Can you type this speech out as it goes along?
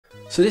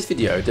So this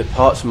video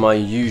departs from my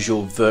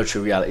usual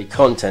virtual reality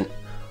content,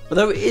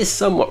 although it is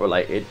somewhat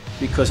related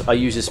because I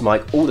use this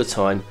mic all the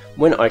time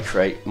when I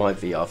create my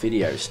VR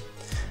videos.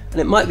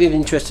 And it might be of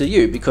interest to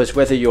you because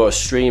whether you're a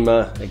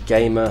streamer, a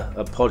gamer,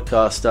 a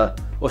podcaster,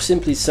 or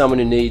simply someone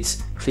who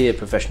needs clear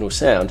professional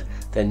sound,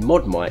 then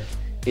ModMic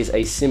is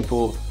a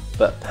simple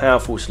but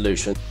powerful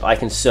solution I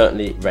can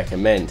certainly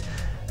recommend.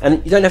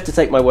 And you don't have to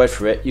take my word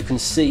for it, you can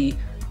see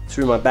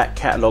through my back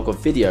catalogue of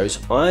videos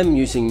I'm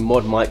using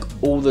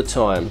ModMic all the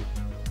time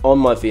on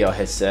my VR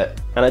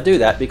headset, and I do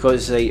that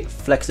because it's a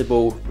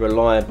flexible,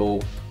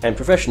 reliable and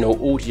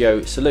professional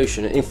audio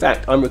solution. In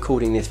fact, I'm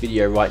recording this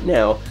video right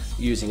now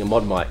using a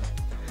ModMic.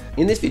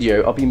 In this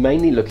video I'll be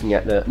mainly looking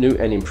at the new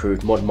and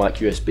improved ModMic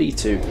USB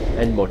 2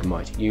 and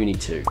ModMic Uni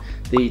 2.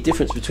 The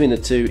difference between the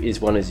two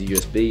is one is a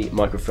USB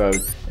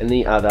microphone and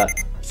the other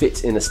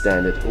fits in a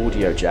standard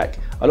audio jack.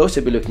 I'll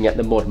also be looking at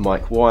the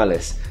ModMic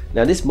Wireless.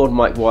 Now this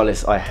ModMic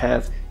Wireless I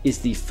have is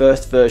the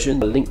first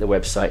version. I'll link the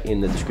website in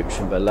the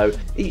description below.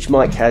 Each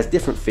mic has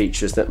different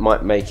features that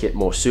might make it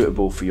more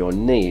suitable for your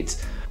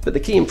needs. But the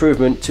key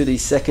improvement to the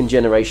second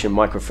generation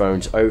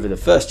microphones over the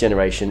first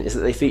generation is that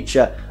they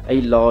feature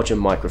a larger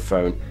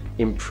microphone,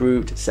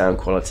 improved sound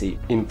quality,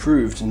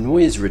 improved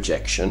noise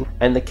rejection,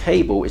 and the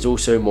cable is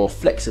also more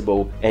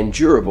flexible and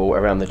durable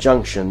around the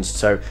junctions,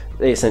 so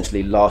they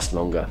essentially last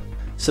longer.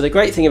 So the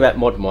great thing about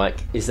ModMic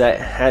is that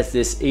it has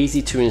this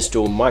easy to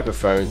install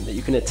microphone that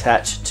you can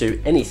attach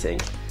to anything,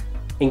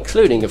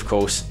 including of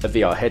course a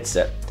VR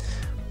headset.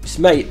 It's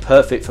made it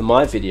perfect for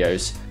my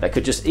videos that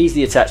could just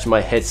easily attach to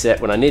my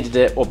headset when I needed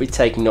it or be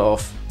taken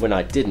off when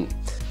I didn't.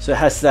 So it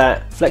has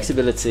that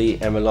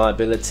flexibility and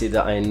reliability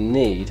that I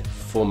need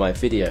for my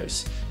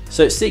videos.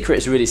 So its secret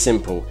is really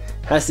simple.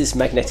 It has this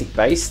magnetic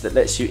base that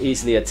lets you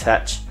easily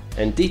attach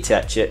and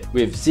detach it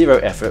with zero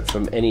effort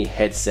from any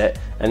headset,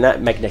 and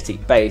that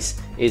magnetic base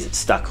is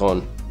stuck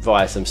on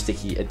via some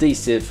sticky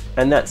adhesive,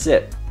 and that's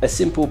it. A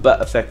simple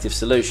but effective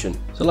solution.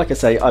 So like I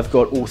say, I've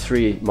got all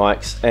three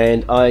mics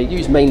and I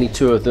use mainly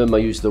two of them. I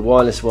use the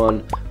wireless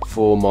one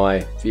for my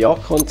VR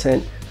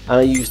content and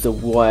I use the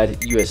wired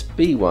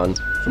USB one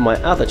for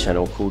my other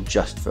channel called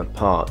Just for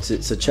Parts.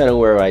 It's a channel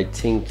where I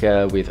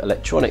tinker with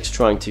electronics,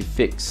 trying to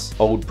fix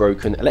old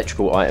broken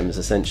electrical items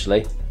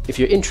essentially. If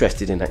you're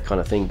interested in that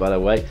kind of thing, by the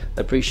way,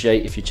 I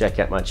appreciate if you check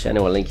out my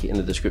channel. I'll link it in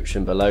the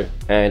description below,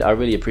 and I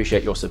really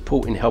appreciate your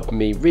support in helping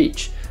me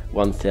reach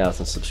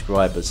 1,000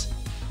 subscribers.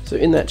 So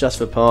in that Just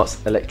for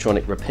Parts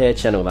electronic repair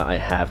channel that I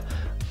have,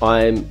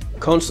 I'm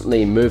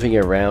constantly moving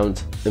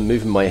around and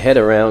moving my head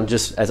around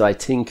just as I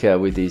tinker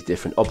with these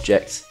different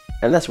objects,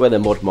 and that's where the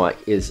ModMic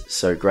is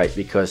so great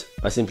because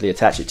I simply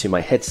attach it to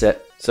my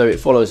headset so it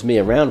follows me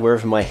around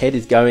wherever my head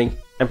is going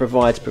and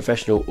provides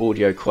professional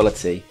audio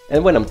quality,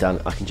 and when I'm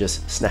done I can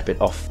just snap it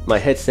off my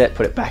headset,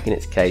 put it back in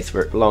its case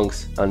where it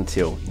belongs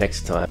until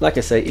next time. Like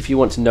I say, if you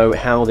want to know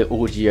how the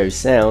audio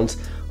sounds,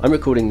 I'm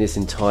recording this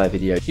entire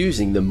video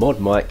using the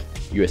ModMic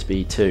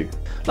USB 2.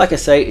 Like I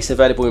say, it's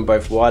available in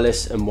both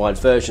wireless and wired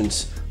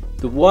versions.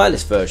 The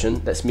wireless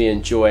version lets me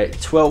enjoy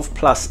 12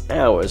 plus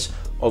hours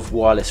of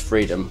wireless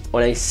freedom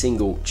on a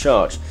single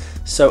charge,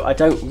 so I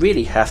don't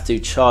really have to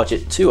charge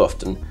it too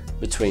often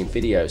between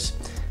videos.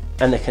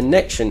 And the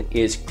connection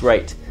is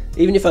great.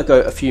 Even if I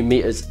go a few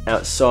meters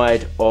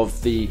outside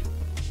of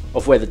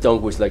where the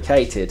dongle is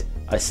located,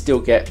 I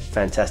still get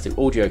fantastic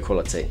audio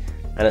quality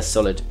and a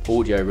solid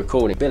audio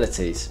recording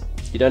abilities.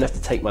 You don't have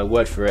to take my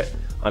word for it.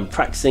 I'm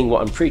practicing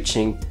what I'm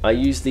preaching. I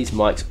use these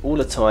mics all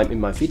the time in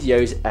my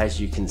videos,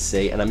 as you can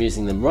see, and I'm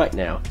using them right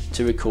now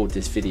to record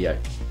this video.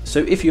 So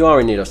if you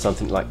are in need of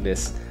something like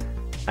this,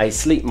 a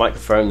sleek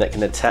microphone that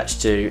can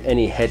attach to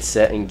any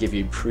headset and give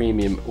you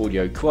premium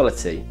audio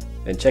quality,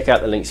 then check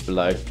out the links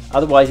below.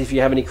 Otherwise, if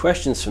you have any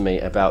questions for me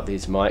about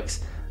these mics,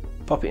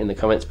 pop it in the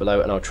comments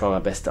below and I'll try my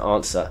best to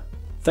answer.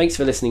 Thanks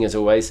for listening as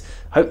always.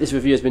 Hope this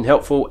review has been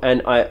helpful,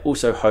 and I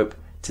also hope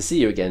to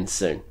see you again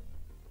soon.